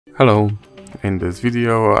Hello, in this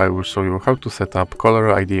video I will show you how to set up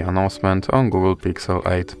caller ID announcement on Google Pixel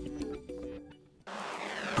 8.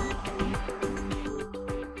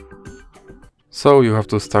 So you have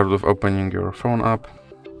to start with opening your phone app,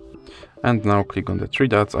 and now click on the three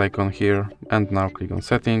dots icon here, and now click on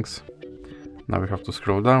settings. Now you have to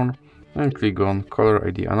scroll down and click on caller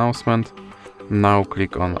ID announcement. Now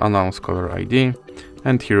click on announce caller ID,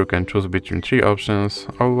 and here you can choose between three options: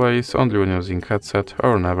 always, only when using headset,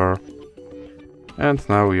 or never. And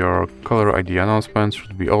now your caller ID announcement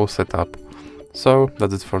should be all set up. So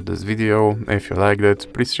that's it for this video. If you liked it,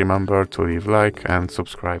 please remember to leave a like and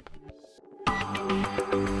subscribe.